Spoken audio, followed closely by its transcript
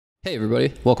Hey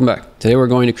everybody, welcome back. Today we're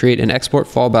going to create an export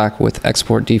fallback with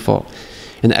export default.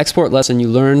 In the export lesson, you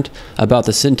learned about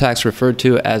the syntax referred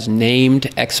to as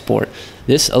named export.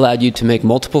 This allowed you to make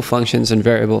multiple functions and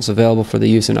variables available for the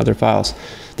use in other files.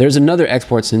 There's another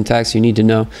export syntax you need to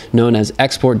know, known as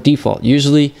export default.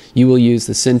 Usually you will use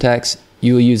this syntax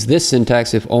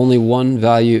if only one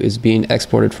value is being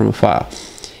exported from a file.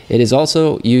 It is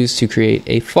also used to create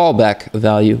a fallback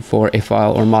value for a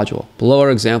file or module. Below are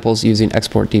examples using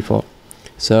export default.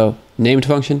 So named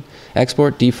function,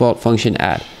 export default function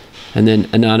add, and then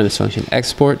anonymous function,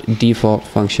 export default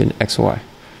function xy,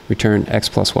 return x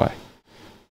plus y.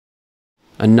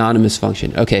 Anonymous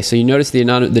function. Okay, so you notice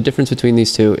the difference between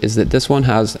these two is that this one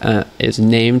is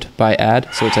named by add,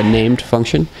 so it's a named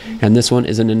function, and this one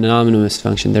is an anonymous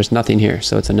function. There's nothing here,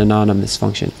 so it's an anonymous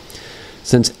function.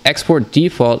 Since export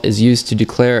default is used to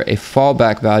declare a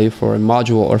fallback value for a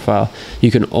module or file,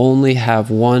 you can only have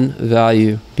one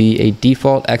value be a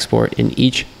default export in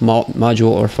each module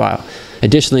or file.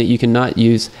 Additionally, you cannot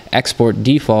use export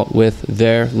default with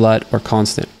var, let, or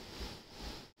constant.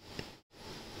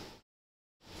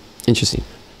 Interesting.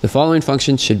 The following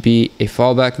function should be a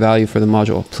fallback value for the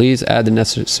module. Please add the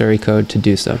necessary code to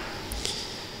do so.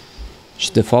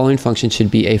 The following function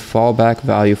should be a fallback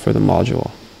value for the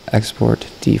module. Export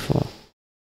default.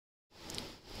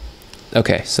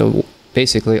 Okay, so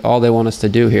basically all they want us to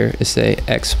do here is say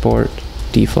export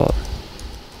default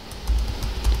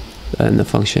and the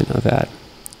function of add.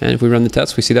 And if we run the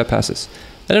test, we see that passes.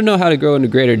 I don't know how to go into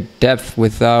greater depth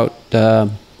without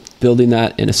building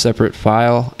that in a separate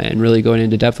file and really going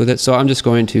into depth with it. So I'm just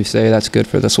going to say that's good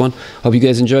for this one. Hope you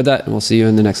guys enjoyed that, and we'll see you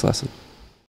in the next lesson.